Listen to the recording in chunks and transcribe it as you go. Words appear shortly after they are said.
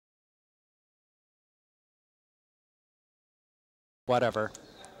whatever.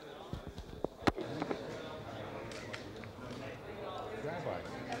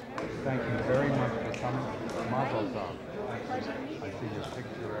 Thank you very much for coming. Mazel tov. I see your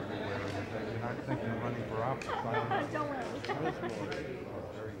picture everywhere. You're not thinking of running for office, are you? Don't worry.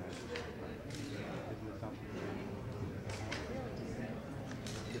 Very nice. Isn't it something?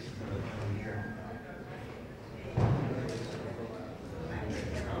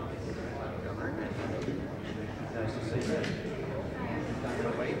 Nice to see you.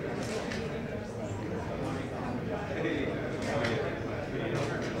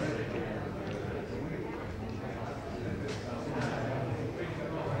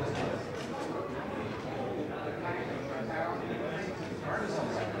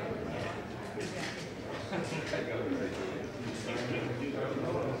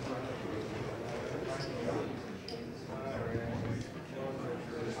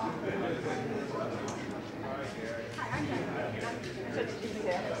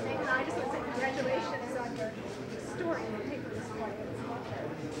 I just want to say congratulations on your story in the paper this morning.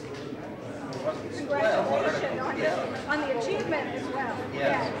 Congratulations on the achievement as well.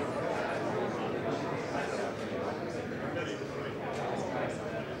 Yes.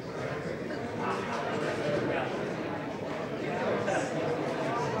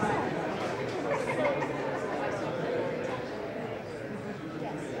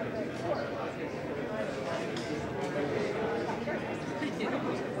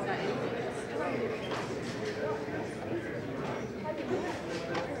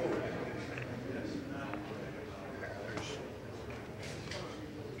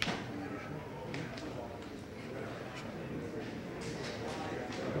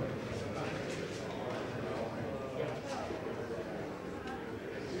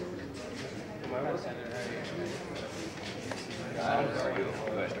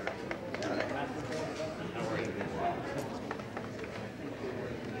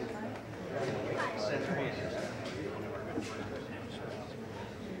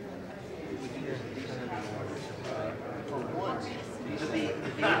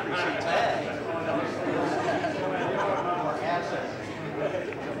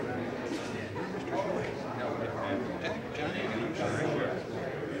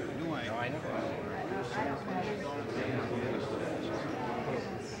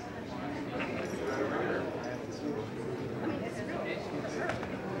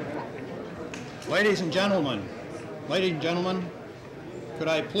 Ladies and gentlemen, could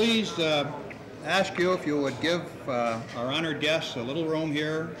I please ask you if you would give our honored guests a little room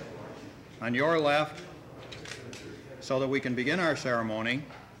here on your left so that we can begin our ceremony.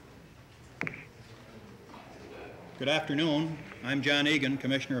 Good afternoon. I'm John Egan,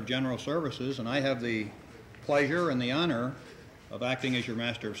 Commissioner of General Services, and I have the pleasure and the honor of acting as your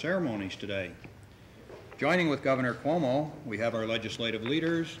Master of Ceremonies today. Joining with Governor Cuomo, we have our legislative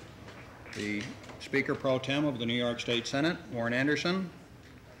leaders, the Speaker Pro Tem of the New York State Senate, Warren Anderson,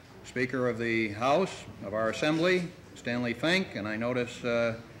 Speaker of the House of our Assembly, Stanley Fink, and I notice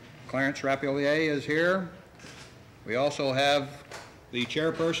Clarence Rapelier is here. We also have the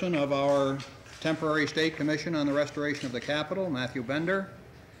Chairperson of our Temporary State Commission on the Restoration of the Capitol, Matthew Bender,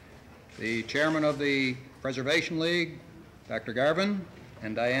 the Chairman of the Preservation League, Dr. Garvin,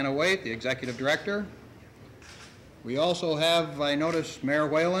 and Diana Waite, the Executive Director. We also have, I notice, Mayor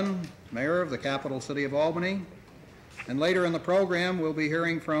Whalen, Mayor of the capital city of Albany. And later in the program, we'll be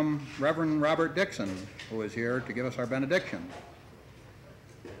hearing from Reverend Robert Dixon, who is here to give us our benediction.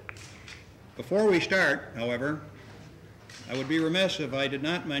 Before we start, however, I would be remiss if I did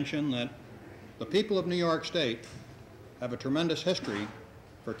not mention that the people of New York State have a tremendous history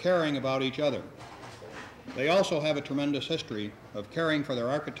for caring about each other. They also have a tremendous history of caring for their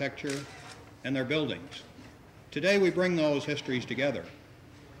architecture and their buildings. Today we bring those histories together,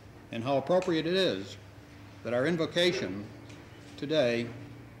 and how appropriate it is that our invocation today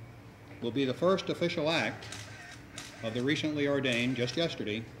will be the first official act of the recently ordained, just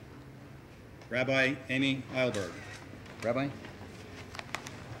yesterday, Rabbi Amy Eilberg. Rabbi?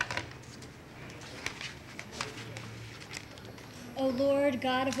 O Lord,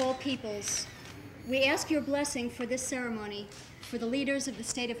 God of all peoples, we ask your blessing for this ceremony, for the leaders of the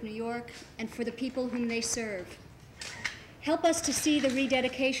state of New York, and for the people whom they serve. Help us to see the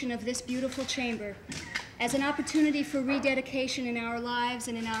rededication of this beautiful chamber as an opportunity for rededication in our lives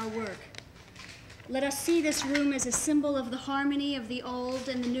and in our work. Let us see this room as a symbol of the harmony of the old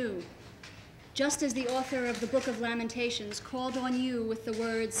and the new, just as the author of the Book of Lamentations called on you with the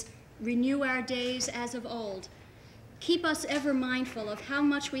words, "Renew our days as of old." Keep us ever mindful of how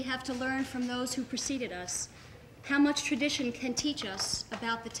much we have to learn from those who preceded us, how much tradition can teach us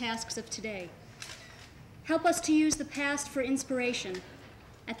about the tasks of today. Help us to use the past for inspiration,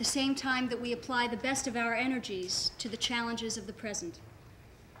 at the same time that we apply the best of our energies to the challenges of the present.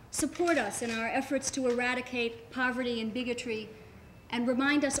 Support us in our efforts to eradicate poverty and bigotry, and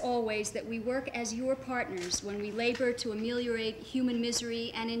remind us always that we work as your partners when we labor to ameliorate human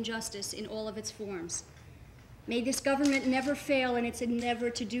misery and injustice in all of its forms. May this government never fail in its endeavor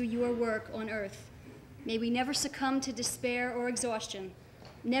to do your work on earth. May we never succumb to despair or exhaustion,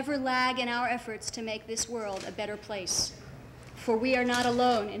 never lag in our efforts to make this world a better place. For we are not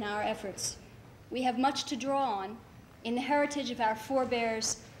alone in our efforts. We have much to draw on in the heritage of our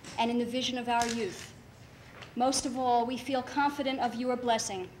forebears and in the vision of our youth. Most of all, we feel confident of your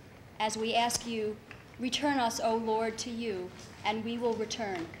blessing as we ask you, return us, O Lord, to you, and we will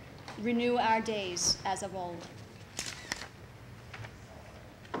return. Renew our days as of old.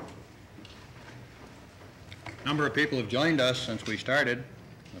 A number of people have joined us since we started.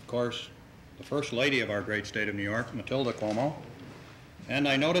 Of course, the First Lady of our great state of New York, Matilda Cuomo. And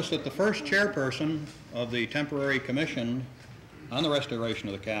I noticed that the first chairperson of the temporary commission on the restoration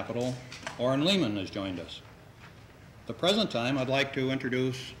of the Capitol, Orrin Lehman, has joined us. At the present time, I'd like to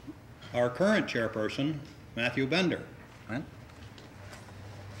introduce our current chairperson, Matthew Bender. Right?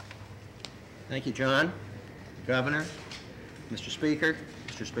 Thank you, John. Governor, Mr.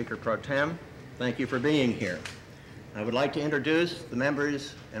 Speaker Pro Tem, thank you for being here. I would like to introduce the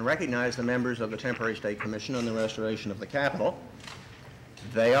members and recognize the members of the Temporary State Commission on the Restoration of the Capitol.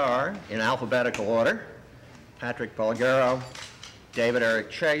 They are, in alphabetical order, Patrick Bulgaro, David Eric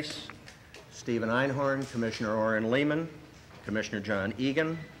Chase, Stephen Einhorn, Commissioner Orrin Lehman, Commissioner John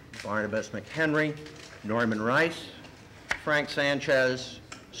Egan, Barnabas McHenry, Norman Rice, Frank Sanchez,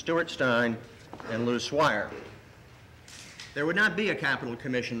 Stuart Stein, and Lou Swire. There would not be a Capitol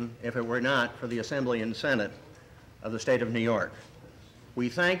Commission if it were not for the Assembly and Senate of the state of New York. We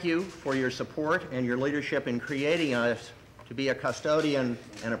thank you for your support and your leadership in creating us to be a custodian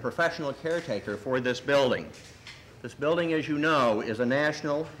and a professional caretaker for this building. This building, as you know, is a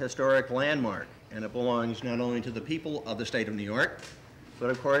national historic landmark, and it belongs not only to the people of the state of New York, but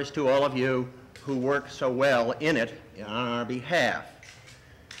of course to all of you who work so well in it on our behalf.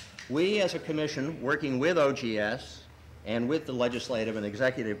 We as a commission, working with OGS and with the legislative and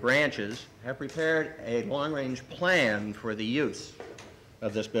executive branches, have prepared a long-range plan for the use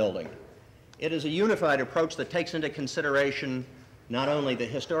of this building. It is a unified approach that takes into consideration not only the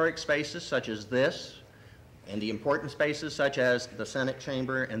historic spaces such as this, and the important spaces such as the Senate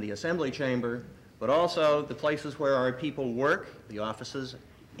chamber and the Assembly chamber, but also the places where our people work, the offices,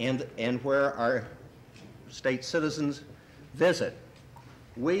 and where our state citizens visit.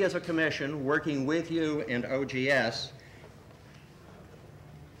 We as a commission, working with you and OGS,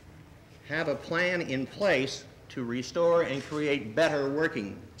 have a plan in place to restore and create better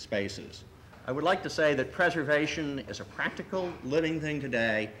working spaces. I would like to say that preservation is a practical, living thing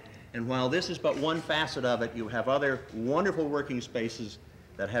today, and while this is but one facet of it, you have other wonderful working spaces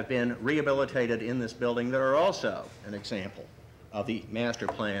that have been rehabilitated in this building that are also an example of the master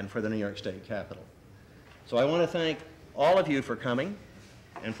plan for the New York State Capitol. So I want to thank all of you for coming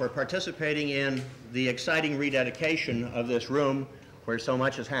and for participating in the exciting rededication of this room where so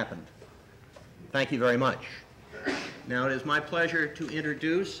much has happened. Thank you very much. Now it is my pleasure to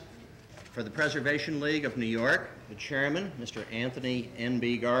introduce, for the Preservation League of New York, the chairman, Mr. Anthony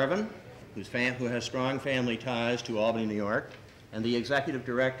N.B. Garvin, who has strong family ties to Albany, New York, and the executive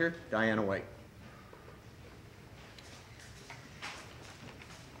director, Diana Waite.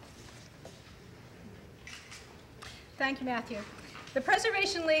 Thank you, Matthew. The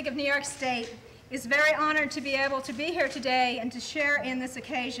Preservation League of New York State is very honored to be able to be here today and to share in this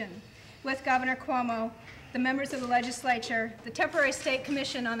occasion with Governor Cuomo, the members of the legislature, the Temporary State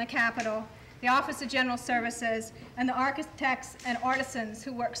Commission on the Capitol, the Office of General Services, and the architects and artisans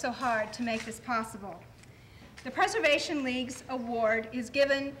who work so hard to make this possible. The Preservation League's award is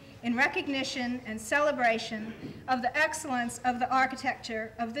given in recognition and celebration of the excellence of the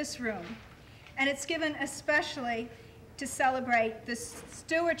architecture of this room, and it's given especially to celebrate the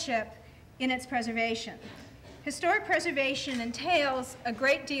stewardship in its preservation. Historic preservation entails a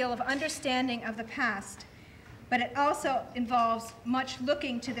great deal of understanding of the past, but it also involves much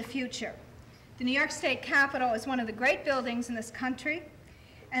looking to the future. The New York State Capitol is one of the great buildings in this country,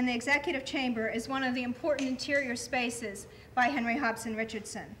 and the Executive Chamber is one of the important interior spaces by Henry Hobson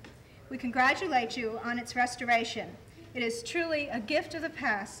Richardson. We congratulate you on its restoration. It is truly a gift of the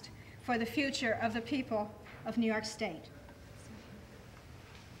past for the future of the people of New York State.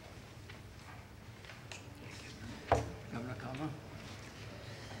 Governor Cuomo.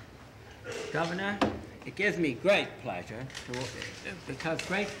 Governor, it gives me great pleasure because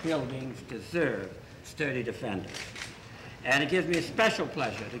great buildings deserve sturdy defenders. And it gives me a special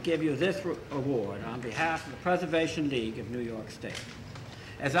pleasure to give you this award on behalf of the Preservation League of New York State.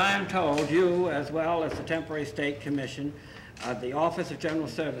 As I am told, you, as well as the Temporary State Commission, the Office of General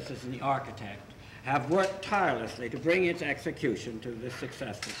Services, and the architect, have worked tirelessly to bring its execution to this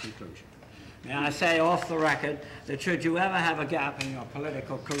successful conclusion. May I say off the record that should you ever have a gap in your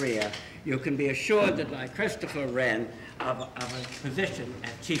political career, you can be assured that like Christopher Wren of a position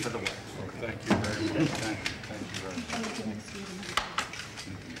as Chief of the Works. Thank you very much. Thank you very much.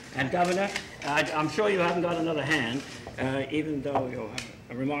 And Governor, I'm sure you haven't got another hand, even though you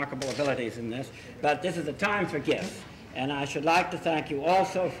have remarkable abilities in this, but this is a time for gifts. And I should like to thank you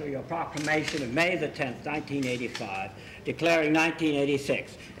also for your proclamation of May the 10th, 1985, declaring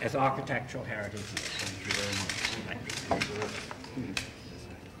 1986 as Architectural Heritage Year. Thank you very much.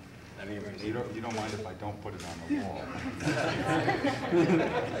 And you don't mind if I don't put it on the wall?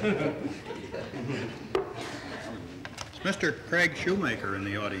 Is Mr. Craig Shoemaker in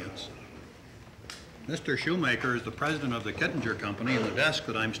the audience? Mr. Shoemaker is the president of the Kittinger Company, and the desk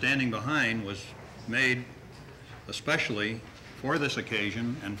that I'm standing behind was made especially for this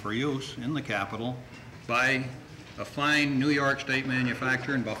occasion and for use in the Capitol by a fine New York State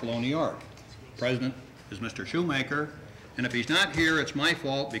manufacturer in Buffalo, New York. The president is Mr. Shoemaker, and if he's not here, it's my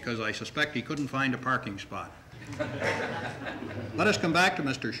fault because I suspect he couldn't find a parking spot. Let us come back to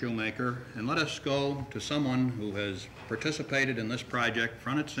Mr. Shoemaker and let us go to someone who has participated in this project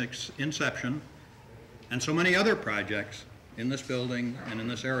from its inception and so many other projects in this building and in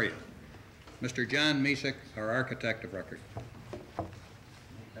this area. Mr. John Egan, our architect of record.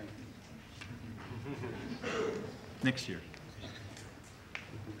 Next year.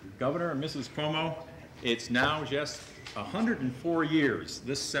 Governor and Mrs. Cuomo, it's now just 104 years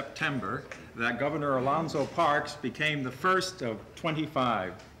this September that Governor Alonzo Parks became the first of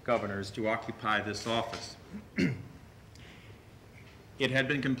 25 governors to occupy this office. It had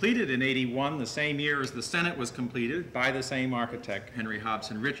been completed in '81, the same year as the Senate was completed, by the same architect, Henry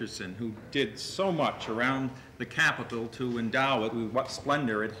Hobson Richardson, who did so much around the Capitol to endow it with what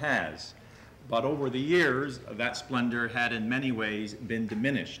splendor it has. But over the years, that splendor had in many ways been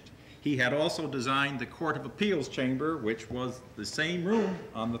diminished. He had also designed the Court of Appeals chamber, which was the same room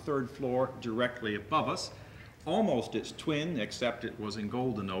on the third floor directly above us, almost its twin, except it was in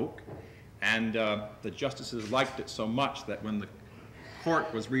golden oak. And the justices liked it so much that when the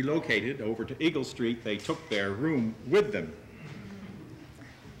court was relocated over to Eagle Street, they took their room with them.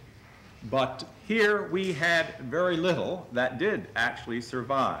 But here we had very little that did actually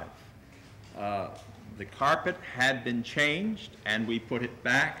survive. The carpet had been changed, and we put it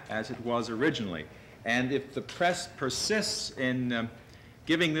back as it was originally. And if the press persists in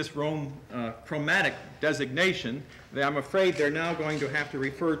giving this room chromatic designation, then I'm afraid they're now going to have to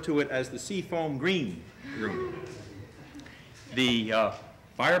refer to it as the Seafoam Green room. The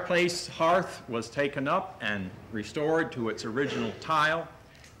fireplace hearth was taken up and restored to its original tile.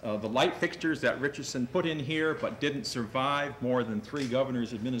 The light fixtures that Richardson put in here but didn't survive more than 3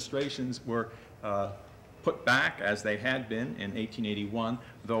 governors' administrations were put back as they had been in 1881,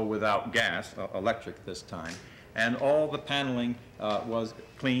 though without gas, electric this time. And all the paneling was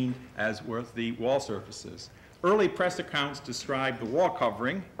cleaned, as were the wall surfaces. Early press accounts describe the wall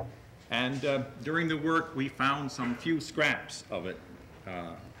covering, and during the work we found some few scraps of it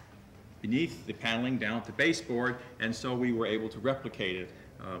beneath the paneling down at the baseboard, and so we were able to replicate it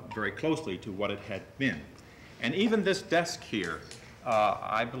very closely to what it had been. And even this desk here,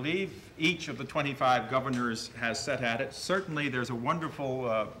 I believe each of the 25 governors has sat at it. Certainly there's a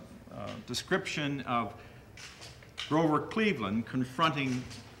wonderful description of Grover Cleveland confronting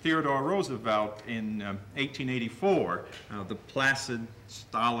Theodore Roosevelt in 1884, the placid,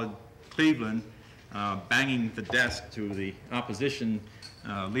 stolid Cleveland banging the desk to the opposition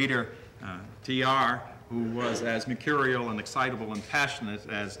leader, TR, who was as mercurial and excitable and passionate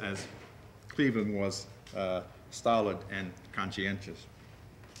as Cleveland was stolid and conscientious.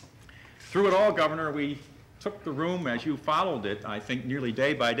 Through it all, Governor, we took the room as you followed it, I think nearly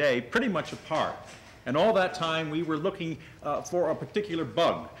day by day, pretty much apart. And all that time we were looking for a particular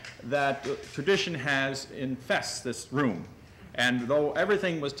bug that tradition has infests this room. And though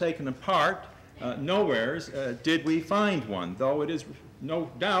everything was taken apart, nowheres did we find one, though it is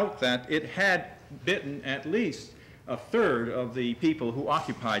no doubt that it had bitten at least a third of the people who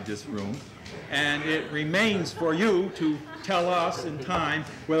occupied this room. And it remains for you to tell us in time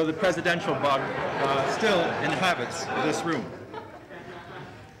whether the presidential bug still inhabits this room.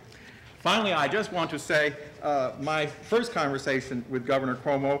 Finally, I just want to say my first conversation with Governor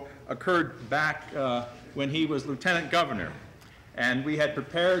Cuomo occurred back when he was lieutenant governor. And we had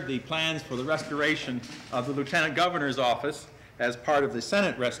prepared the plans for the restoration of the Lieutenant Governor's office as part of the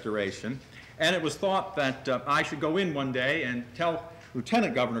Senate restoration. And it was thought that I should go in one day and tell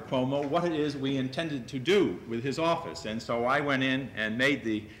Lieutenant Governor Cuomo what it is we intended to do with his office. And so I went in and made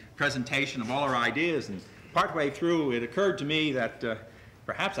the presentation of all our ideas, and partway through it occurred to me that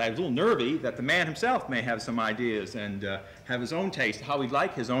perhaps I was a little nervy that the man himself may have some ideas and have his own taste, how he'd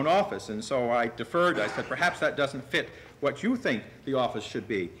like his own office. And so I deferred. I said, perhaps that doesn't fit what you think the office should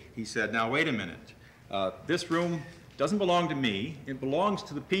be. He said, now wait a minute. This room doesn't belong to me. It belongs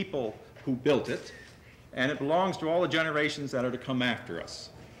to the people who built it, and it belongs to all the generations that are to come after us.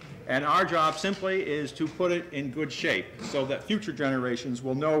 And our job simply is to put it in good shape so that future generations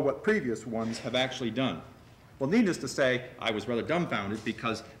will know what previous ones have actually done. Well, needless to say, I was rather dumbfounded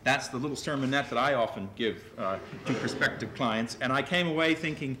because that's the little sermonette that I often give to prospective clients, and I came away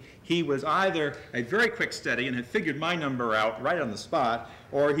thinking he was either a very quick study and had figured my number out right on the spot,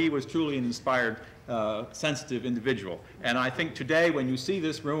 or he was truly an inspired, sensitive individual. And I think today, when you see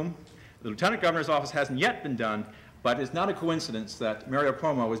this room, the Lieutenant Governor's office hasn't yet been done, but it's not a coincidence that Mario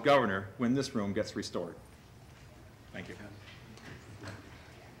Cuomo was governor when this room gets restored. Thank you.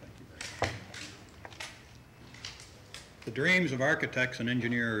 The dreams of architects and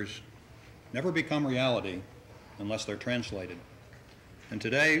engineers never become reality unless they're translated. And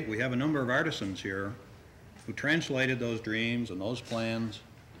today we have a number of artisans here who translated those dreams and those plans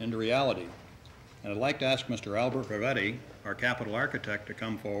into reality. And I'd like to ask Mr. Albert Ravetti, our capital architect, to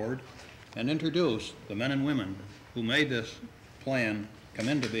come forward and introduce the men and women who made this plan come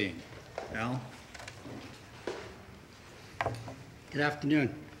into being. Al? Good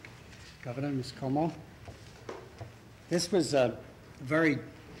afternoon, Governor, Ms. Cuomo. This was a very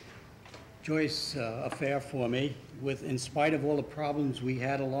joyous affair for me. In spite of all the problems we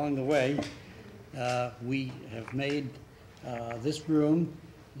had along the way, we have made this room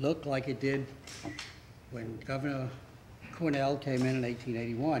look like it did when Governor Cornell came in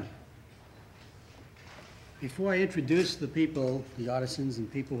 1881. Before I introduce the people, the artisans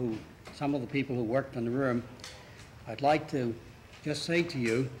and some of the people who worked on the room, I'd like to just say to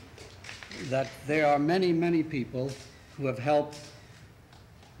you that there are many, many people who have helped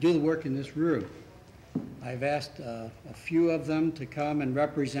do the work in this room. I've asked a few of them to come and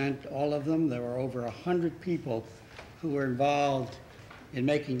represent all of them. There were over 100 people who were involved in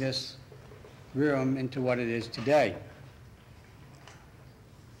making this room into what it is today.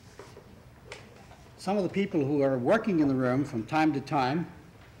 Some of the people who are working in the room from time to time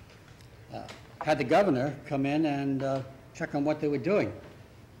had the governor come in and check on what they were doing.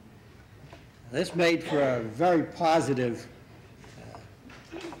 This made for a very positive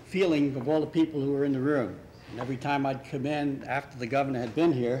feeling of all the people who were in the room. And every time I'd come in after the governor had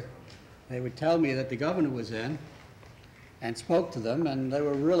been here, they would tell me that the governor was in and spoke to them, and they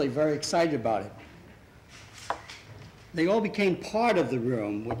were really very excited about it. They all became part of the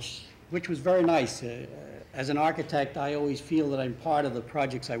room, which was very nice. As an architect, I always feel that I'm part of the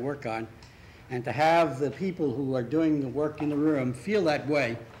projects I work on, and to have the people who are doing the work in the room feel that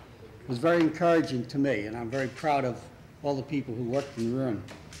way was very encouraging to me, and I'm very proud of all the people who worked in the room.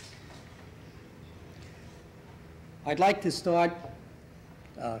 I'd like to start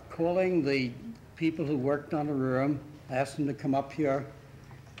calling the people who worked on the room, ask them to come up here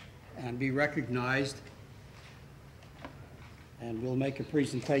and be recognized, and we'll make a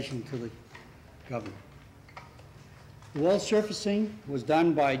presentation to the governor. The wall surfacing was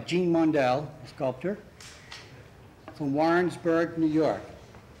done by Gene Mondell, a sculptor, from Warrensburg, New York.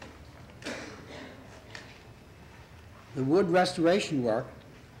 The wood restoration work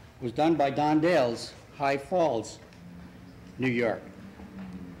was done by Don Dales, High Falls, New York.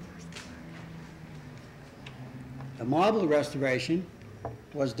 The marble restoration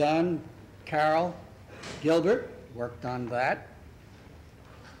was done, Carol Gilbert worked on that.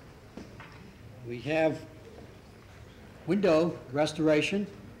 We have window restoration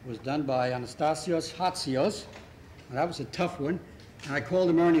was done by Anastasios Hatsios. And that was a tough one. And I called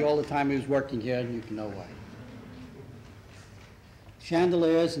him Ernie all the time he was working here, and you can know why.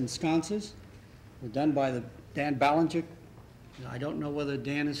 Chandeliers and sconces were done by the Dan Ballinger. I don't know whether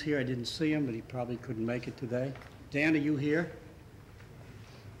Dan is here. I didn't see him, but he probably couldn't make it today. Dan, are you here?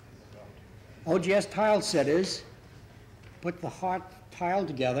 OGS tile setters put the heart tile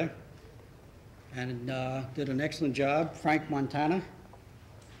together and did an excellent job. Frank Montana.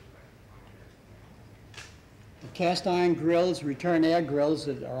 The cast iron grills, return air grills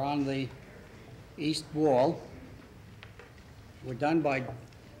that are on the east wall were done by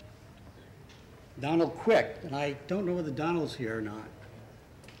Donald Quick, and I don't know whether Donald's here or not,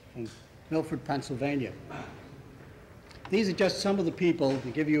 from Milford, Pennsylvania. these are just some of the people to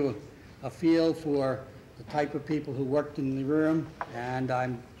give you a feel for the type of people who worked in the room, and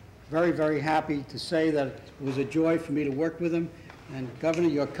I'm very, very happy to say that it was a joy for me to work with them, and Governor,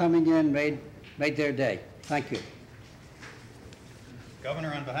 your coming in made their day. Thank you.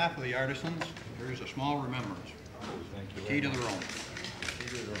 Governor, on behalf of the artisans, here's a small remembrance. Thank you. Key to the room. Key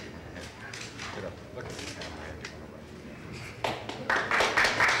to the room. Get up. Look at the camera.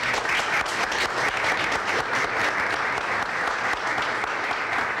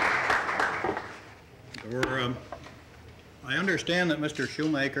 I understand that Mr.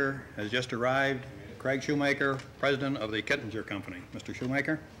 Shoemaker has just arrived. Craig Shoemaker, president of the Kittinger Company. Mr.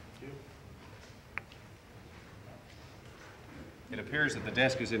 Shoemaker? It appears that the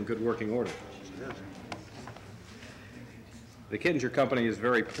desk is in good working order. The Kittinger Company is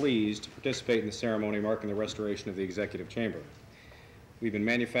very pleased to participate in the ceremony marking the restoration of the Executive Chamber. We've been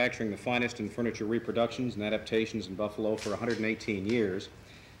manufacturing the finest in furniture reproductions and adaptations in Buffalo for 118 years,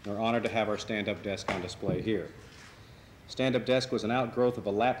 and are honored to have our stand-up desk on display here. Stand-up desk was an outgrowth of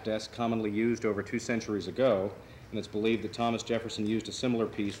a lap desk commonly used over 2 centuries ago, and it's believed that Thomas Jefferson used a similar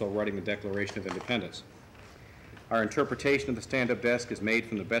piece while writing the Declaration of Independence. Our interpretation of the stand-up desk is made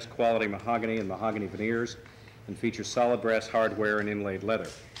from the best quality mahogany and mahogany veneers and features solid brass hardware and inlaid leather.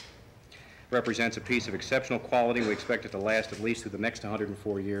 It represents a piece of exceptional quality, and we expect it to last at least through the next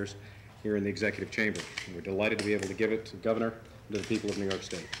 104 years here in the Executive Chamber. And we're delighted to be able to give it to the Governor and to the people of New York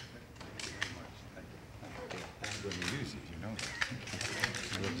State.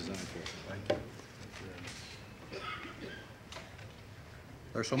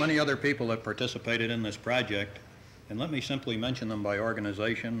 There are so many other people that participated in this project, and let me simply mention them by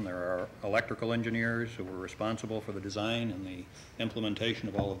organization. There are electrical engineers who were responsible for the design and the implementation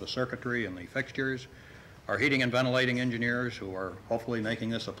of all of the circuitry and the fixtures. Our heating and ventilating engineers who are hopefully making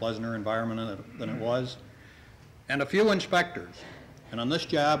this a pleasanter environment than it was. And a few inspectors. And on this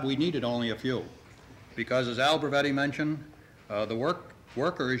job, we needed only a few. Because as Al Brevetti mentioned, the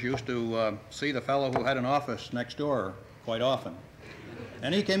workers used to see the fellow who had an office next door quite often.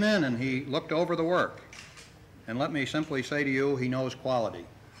 And he came in and he looked over the work. And let me simply say to you, he knows quality.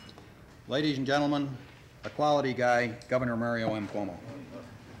 Ladies and gentlemen, a quality guy, Governor Mario M. Cuomo.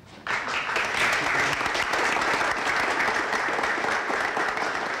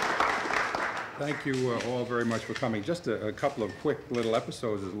 Thank you all very much for coming. Just a couple of quick little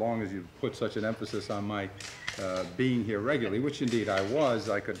episodes, as long as you put such an emphasis on my being here regularly, which indeed I was.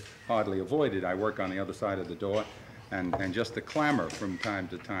 I could hardly avoid it. I work on the other side of the door, and just the clamor from time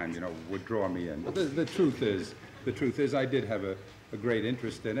to time, would draw me in. But the truth is, I did have a great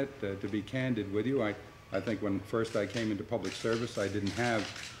interest in it. To be candid with you, I think when first I came into public service, I didn't have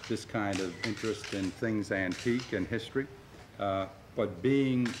this kind of interest in things antique and history. But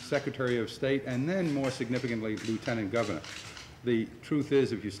being Secretary of State and then more significantly Lieutenant Governor, the truth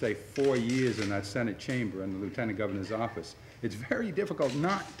is if you stay 4 years in that Senate chamber in the Lieutenant Governor's office, it's very difficult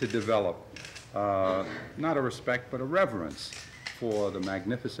not to develop not a respect but a reverence for the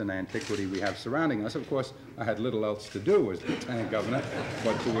magnificent antiquity we have surrounding us. Of course, I had little else to do as Lieutenant Governor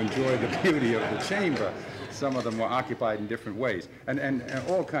but to enjoy the beauty of the chamber. Some of them were occupied in different ways. And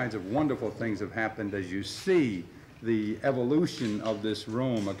all kinds of wonderful things have happened as you see the evolution of this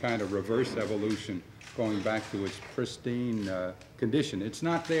room, a kind of reverse evolution going back to its pristine condition. It's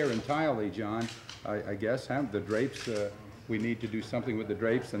not there entirely, John, I guess. The drapes, we need to do something with the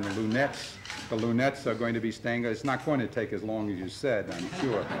drapes, and the lunettes. The lunettes are going to be staying. It's not going to take as long as you said, I'm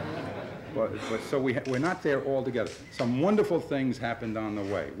sure. But so we're not there all together. Some wonderful things happened on the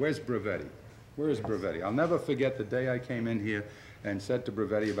way. Where's Brevetti? Where's Brevetti? I'll never forget the day I came in here and said to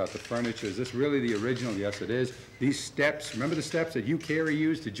Brevetti about the furniture, is this really the original? Yes, it is. These steps, remember the steps that Hugh Carey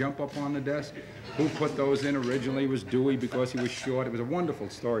used to jump up on the desk? Who put those in originally? It was Dewey because he was short. It was a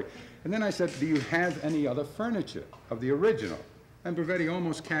wonderful story. And then I said, do you have any other furniture of the original? And Brevetti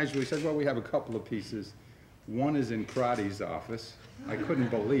almost casually said, well, we have a couple of pieces. One is in Crotty's office. I couldn't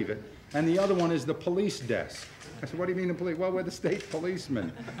believe it. And the other one is the police desk. I said, what do you mean the police? Well, where the state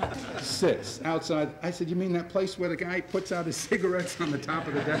policeman sits outside. I said, you mean that place where the guy puts out his cigarettes on the top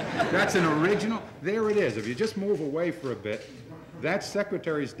of the desk? That's an original? There it is. If you just move away for a bit, that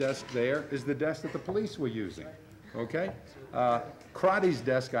secretary's desk there is the desk that the police were using, okay? Crotty's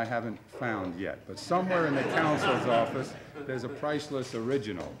desk I haven't found yet, but somewhere in the counsel's office, there's a priceless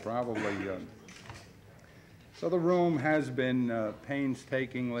original, probably. So the room has been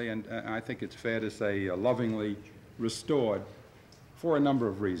painstakingly, and I think it's fair to say lovingly restored for a number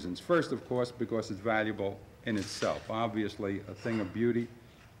of reasons. First, of course, because it's valuable in itself. Obviously, a thing of beauty,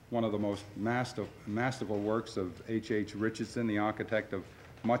 one of the most masterful works of H.H. Richardson, the architect of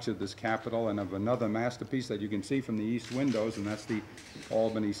much of this Capitol and of another masterpiece that you can see from the east windows, and that's the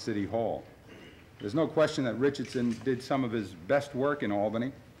Albany City Hall. There's no question that Richardson did some of his best work in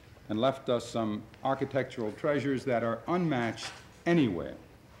Albany and left us some architectural treasures that are unmatched anywhere.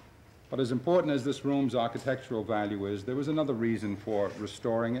 But as important as this room's architectural value is, there was another reason for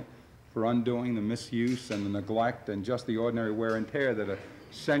restoring it, for undoing the misuse and the neglect and just the ordinary wear and tear that a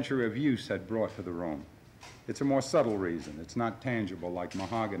century of use had brought to the room. It's a more subtle reason. It's not tangible like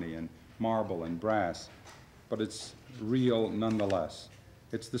mahogany and marble and brass, but it's real nonetheless.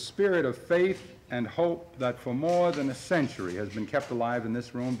 It's the spirit of faith and hope that for more than a century has been kept alive in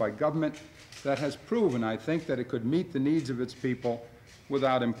this room by government that has proven, I think, that it could meet the needs of its people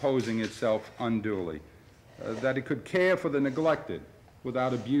without imposing itself unduly, that it could care for the neglected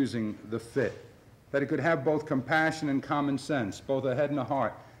without abusing the fit, that it could have both compassion and common sense, both a head and a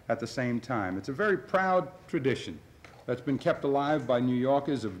heart at the same time. It's a very proud tradition that's been kept alive by New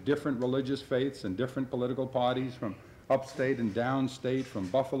Yorkers of different religious faiths and different political parties, from upstate and downstate, from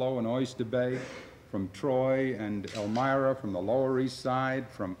Buffalo and Oyster Bay, from Troy and Elmira, from the Lower East Side,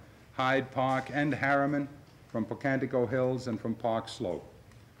 from Hyde Park and Harriman, from Pocantico Hills and from Park Slope.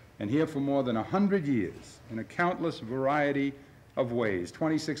 And here for more than 100 years, in a countless variety of ways,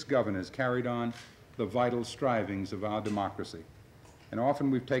 26 governors carried on the vital strivings of our democracy. And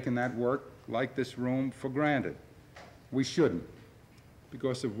often we've taken that work, like this room, for granted. We shouldn't,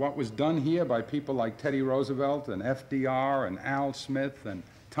 because of what was done here by people like Teddy Roosevelt and FDR and Al Smith and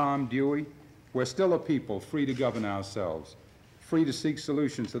Tom Dewey. We're still a people free to govern ourselves, free to seek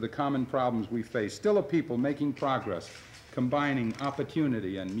solutions to the common problems we face, still a people making progress, combining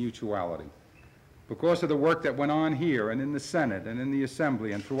opportunity and mutuality. Because of the work that went on here and in the Senate and in the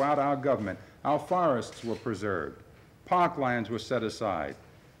Assembly and throughout our government, our forests were preserved, parklands were set aside,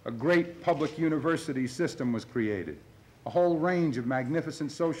 a great public university system was created, a whole range of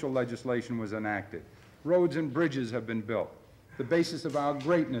magnificent social legislation was enacted, roads and bridges have been built, the basis of our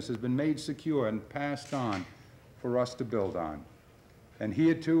greatness has been made secure and passed on for us to build on. And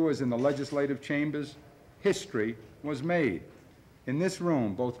here too, as in the legislative chambers, history was made. In this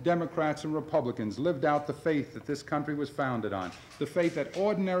room, both Democrats and Republicans lived out the faith that this country was founded on, the faith that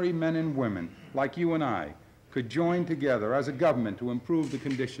ordinary men and women, like you and I, could join together as a government to improve the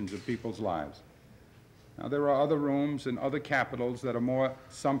conditions of people's lives. Now, there are other rooms in other capitals that are more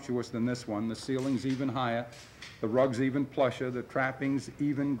sumptuous than this one, the ceilings even higher, the rugs even plusher, the trappings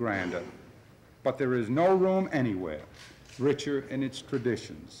even grander. But there is no room anywhere richer in its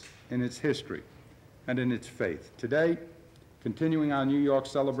traditions, in its history, and in its faith. Today, continuing our New York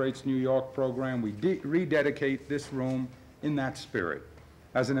Celebrates New York program, we rededicate this room in that spirit,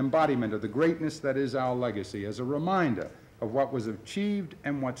 as an embodiment of the greatness that is our legacy, as a reminder of what was achieved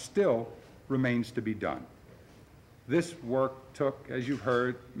and what still remains to be done. This work took, as you've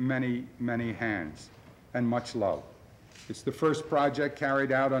heard, many, many hands and much love. It's the first project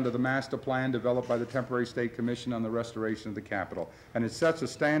carried out under the master plan developed by the Temporary State Commission on the Restoration of the Capitol, and it sets a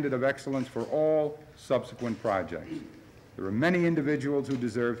standard of excellence for all subsequent projects. There are many individuals who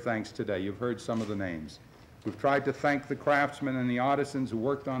deserve thanks today. You've heard some of the names. We've tried to thank the craftsmen and the artisans who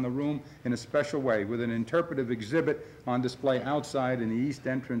worked on the room in a special way with an interpretive exhibit on display outside in the east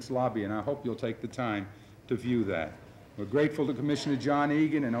entrance lobby, and I hope you'll take the time to view that. We're grateful to Commissioner John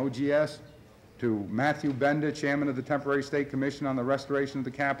Egan and OGS, to Matthew Bender, Chairman of the Temporary State Commission on the Restoration of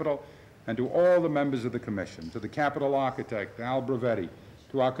the Capitol, and to all the members of the Commission, to the Capitol Architect, Al Bravetti,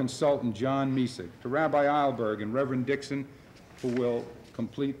 to our consultant, John Mesick, to Rabbi Eilberg and Reverend Dixon, who will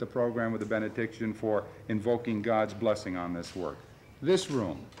complete the program with a benediction for invoking God's blessing on this work. This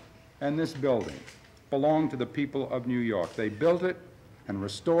room and this building belong to the people of New York. They built it and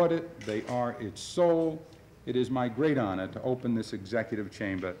restored it. They are its soul. It is my great honor to open this executive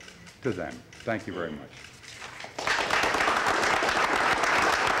chamber to them. Thank you very much.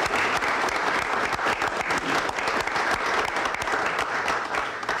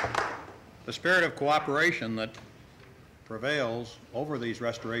 The spirit of cooperation that prevails over these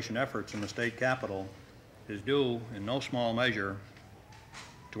restoration efforts in the state capitol is due in no small measure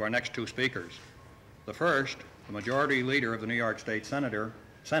to our next two speakers. The first, the Majority Leader of the New York State Senate,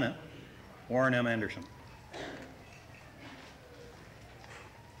 Warren M. Anderson.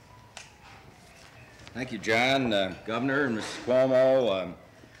 Thank you, John. Governor, Mrs. Cuomo,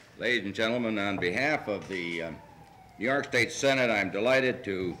 ladies and gentlemen, on behalf of the New York State Senate, I'm delighted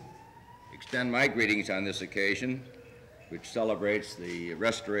to extend my greetings on this occasion, which celebrates the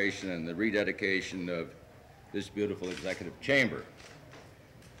restoration and the rededication of this beautiful executive chamber.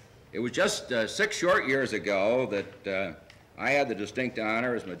 It was just 6 short years ago that I had the distinct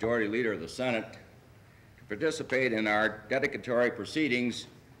honor as Majority Leader of the Senate to participate in our dedicatory proceedings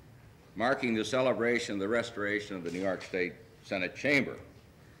marking the celebration of the restoration of the New York State Senate Chamber.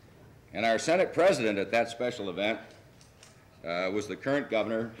 And our Senate President at that special event was the current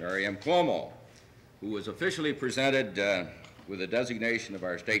Governor, Mary M. Cuomo, who was officially presented with the designation of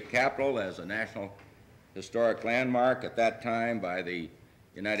our state capitol as a National Historic Landmark at that time by the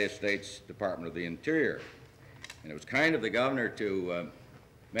United States Department of the Interior. And it was kind of the Governor to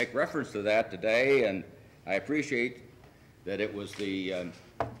make reference to that today, and I appreciate that it was the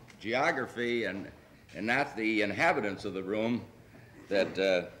geography and not the inhabitants of the room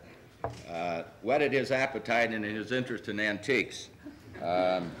that whetted his appetite and his interest in antiques.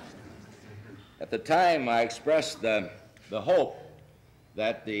 At the time, I expressed the hope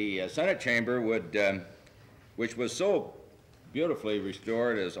that the Senate chamber would, which was so beautifully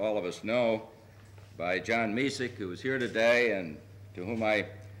restored, as all of us know, by John Mesick, who is here today, and to whom I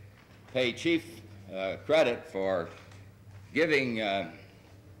pay chief credit for giving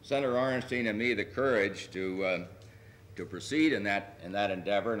Senator Orenstein and me the courage to proceed in that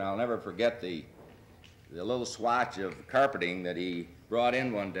endeavor. And I'll never forget the little swatch of carpeting that he brought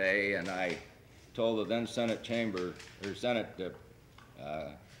in one day, and I told the then Senate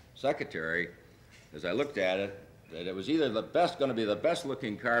secretary, as I looked at it, that it was either going to be the best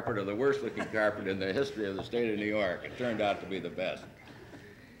looking carpet or the worst looking carpet in the history of the state of New York. It turned out to be the best.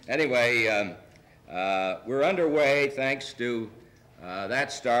 Anyway, we're underway thanks to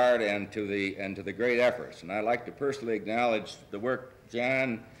that start and to the great efforts. And I'd like to personally acknowledge the work,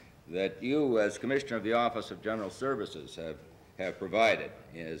 John, that you as Commissioner of the Office of General Services have provided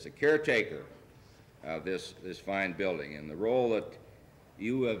as a caretaker of this fine building, and the role that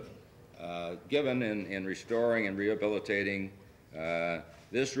you have given in restoring and rehabilitating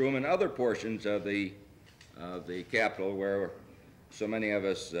this room and other portions of the Capitol where so many of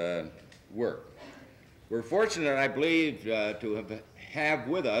us work. We're fortunate, I believe, to have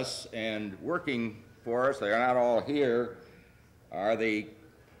with us and working for us, they are not all here, are the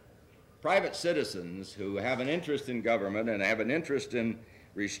private citizens who have an interest in government and have an interest in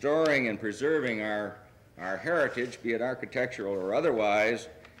restoring and preserving our heritage, be it architectural or otherwise,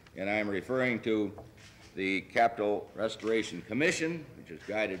 and I'm referring to the Capitol Restoration Commission, which is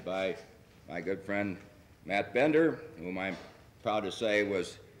guided by my good friend Matt Bender, whom I'm proud to say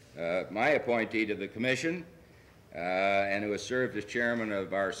was my appointee to the commission, and who has served as chairman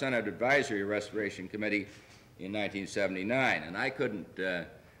of our Senate Advisory Restoration Committee in 1979. And I couldn't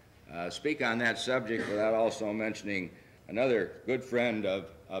speak on that subject without also mentioning another good friend of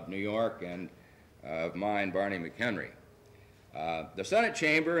New York and of mine, Barney McHenry. The Senate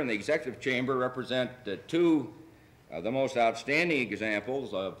chamber and the executive chamber represent two of the most outstanding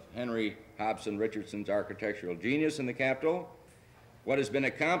examples of Henry Hobson Richardson's architectural genius in the Capitol. What has been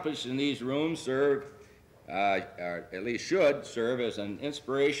accomplished in these rooms or at least should serve as an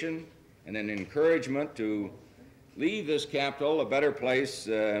inspiration and an encouragement to leave this Capitol a better place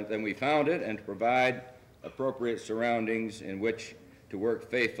than we found it, and to provide appropriate surroundings in which to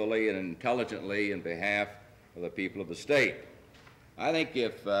work faithfully and intelligently in behalf of the people of the state. I think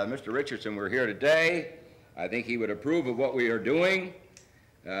if Mr. Richardson were here today, I think he would approve of what we are doing,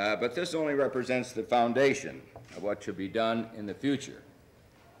 but this only represents the foundation of what should be done in the future.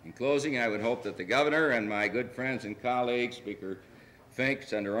 In closing, I would hope that the governor and my good friends and colleagues, Speaker Fink,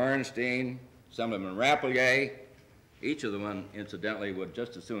 Senator Orenstein, Assemblyman Rapelier, each of them, incidentally, would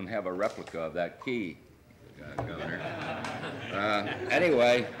just as soon have a replica of that key, Governor.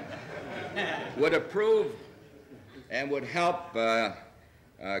 Anyway, would approve and would help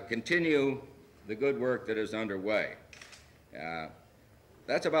continue the good work that is underway.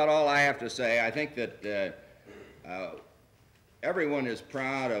 That's about all I have to say. I think that everyone is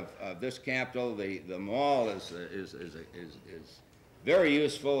proud of this Capitol. The mall is very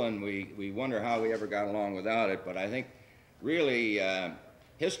useful, and we wonder how we ever got along without it. But I think really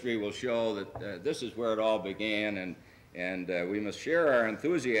history will show that this is where it all began, and we must share our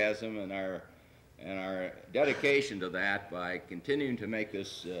enthusiasm and our dedication to that by continuing to make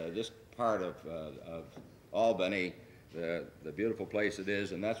this part of Albany the beautiful place it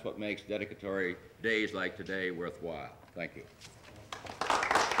is, and that's what makes dedicatory days like today worthwhile. Thank you.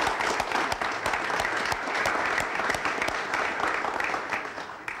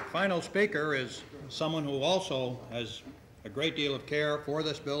 The final speaker is someone who also has a great deal of care for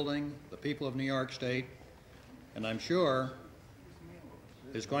this building, the people of New York State, and I'm sure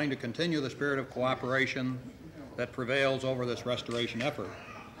is going to continue the spirit of cooperation that prevails over this restoration effort.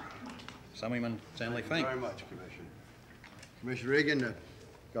 Assemblyman Stanley Fink. Thank you very much, Commissioner. Commissioner Egan,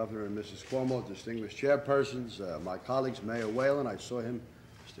 Governor and Mrs. Cuomo, distinguished chairpersons, my colleagues, Mayor Whalen, I saw him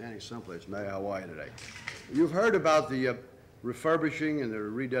standing someplace. Mayor, how are you today? You've heard about the refurbishing and the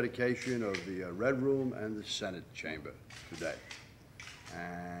rededication of the Red Room and the Senate chamber today.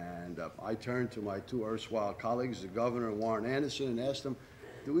 And I turned to my two erstwhile colleagues, the governor and Warren Anderson, and asked them,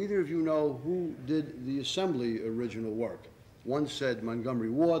 do either of you know who did the Assembly original work? One said Montgomery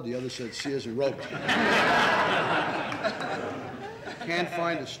Ward, the other said Sears and Roebuck. Can't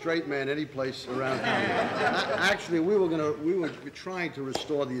find a straight man any place around town. Actually, we were trying to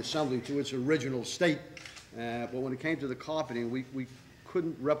restore the Assembly to its original state, but when it came to the carpeting, we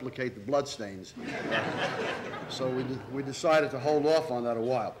couldn't replicate the bloodstains. So we decided to hold off on that a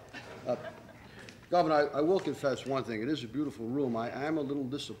while. Governor, I will confess one thing. It is a beautiful room. I am a little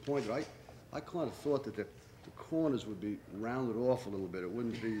disappointed. I kind of thought that the corners would be rounded off a little bit. It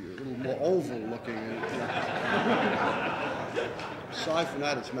wouldn't be a little more oval looking. Aside from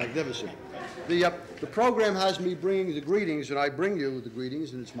that, it's magnificent. The program has me bringing the greetings, and I bring you the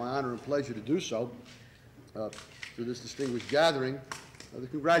greetings, and it's my honor and pleasure to do so to this distinguished gathering. The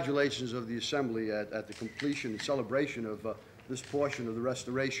congratulations of the Assembly at the completion and celebration of this portion of the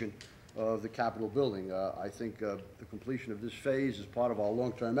restoration of the Capitol building. I think the completion of this phase is part of our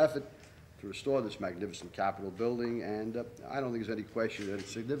long-term effort to restore this magnificent Capitol building, and I don't think there's any question that it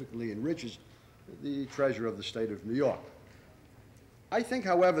significantly enriches the treasure of the state of New York. I think,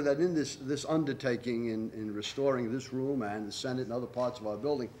 however, that in this undertaking in restoring this room and the Senate and other parts of our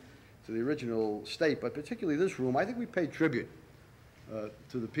building to the original state, but particularly this room, I think we pay tribute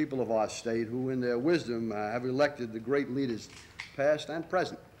to the people of our state who, in their wisdom, have elected the great leaders, past and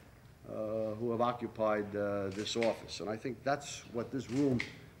present, who have occupied this office. And I think that's what this room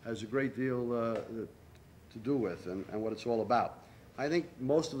has a great deal to do with and what it's all about. I think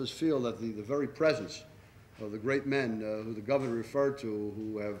most of us feel that the very presence of the great men who the governor referred to,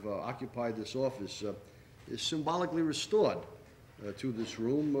 who have occupied this office, is symbolically restored to this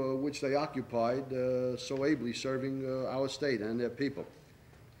room, which they occupied so ably, serving our state and their people.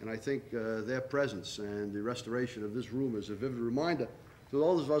 And I think their presence and the restoration of this room is a vivid reminder to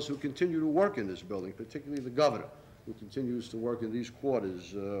those of us who continue to work in this building, particularly the governor, who continues to work in these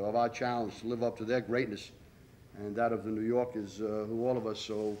quarters, of our challenge to live up to their greatness and that of the New Yorkers who all of us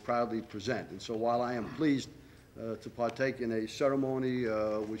so proudly present. And so while I am pleased to partake in a ceremony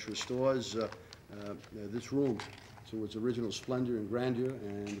which restores this room to its original splendor and grandeur,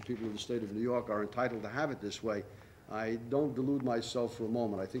 and the people of the state of New York are entitled to have it this way, I don't delude myself for a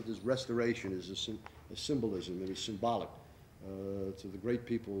moment. I think this restoration is a symbolism, it is symbolic to the great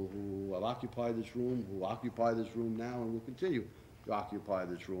people who have occupied this room, who occupy this room now, and will continue to occupy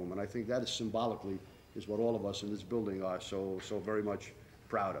this room. And I think that is symbolically is what all of us in this building are so very much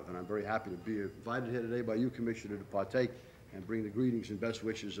proud of. And I'm very happy to be invited here today by you, Commissioner, to partake and bring the greetings and best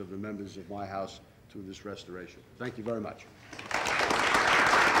wishes of the members of my House to this restoration. Thank you very much.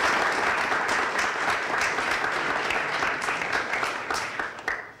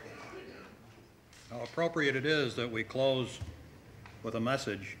 How appropriate it is that we close with a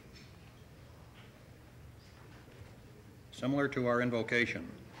message similar to our invocation,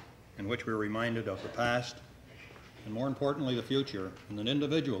 in which we're reminded of the past and, more importantly, the future, and that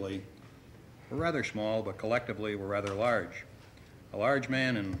individually we're rather small, but collectively we're rather large. A large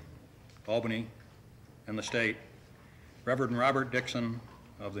man in Albany and the state, Reverend Robert Dixon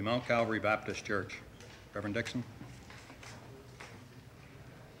of the Mount Calvary Baptist Church. Reverend Dixon.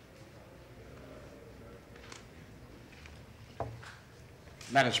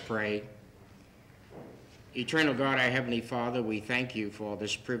 Let us pray. Eternal God, our Heavenly Father, we thank you for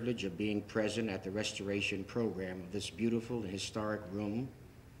this privilege of being present at the restoration program of this beautiful and historic room.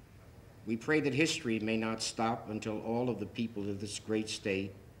 We pray that history may not stop until all of the people of this great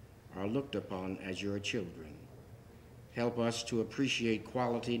state are looked upon as your children. Help us to appreciate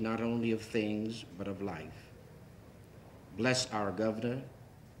quality not only of things, but of life. Bless our governor,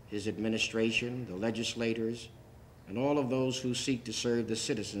 his administration, the legislators, and all of those who seek to serve the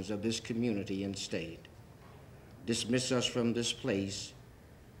citizens of this community and state. Dismiss us from this place,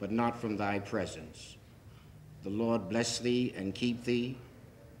 but not from thy presence. The Lord bless thee and keep thee.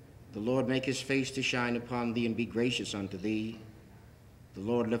 The Lord make his face to shine upon thee and be gracious unto thee. The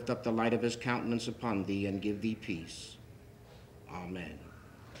Lord lift up the light of his countenance upon thee and give thee peace. Amen.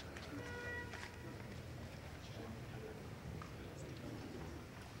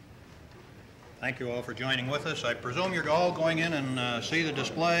 Thank you all for joining with us. I presume you're all going in and see the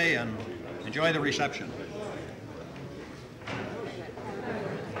display and enjoy the reception.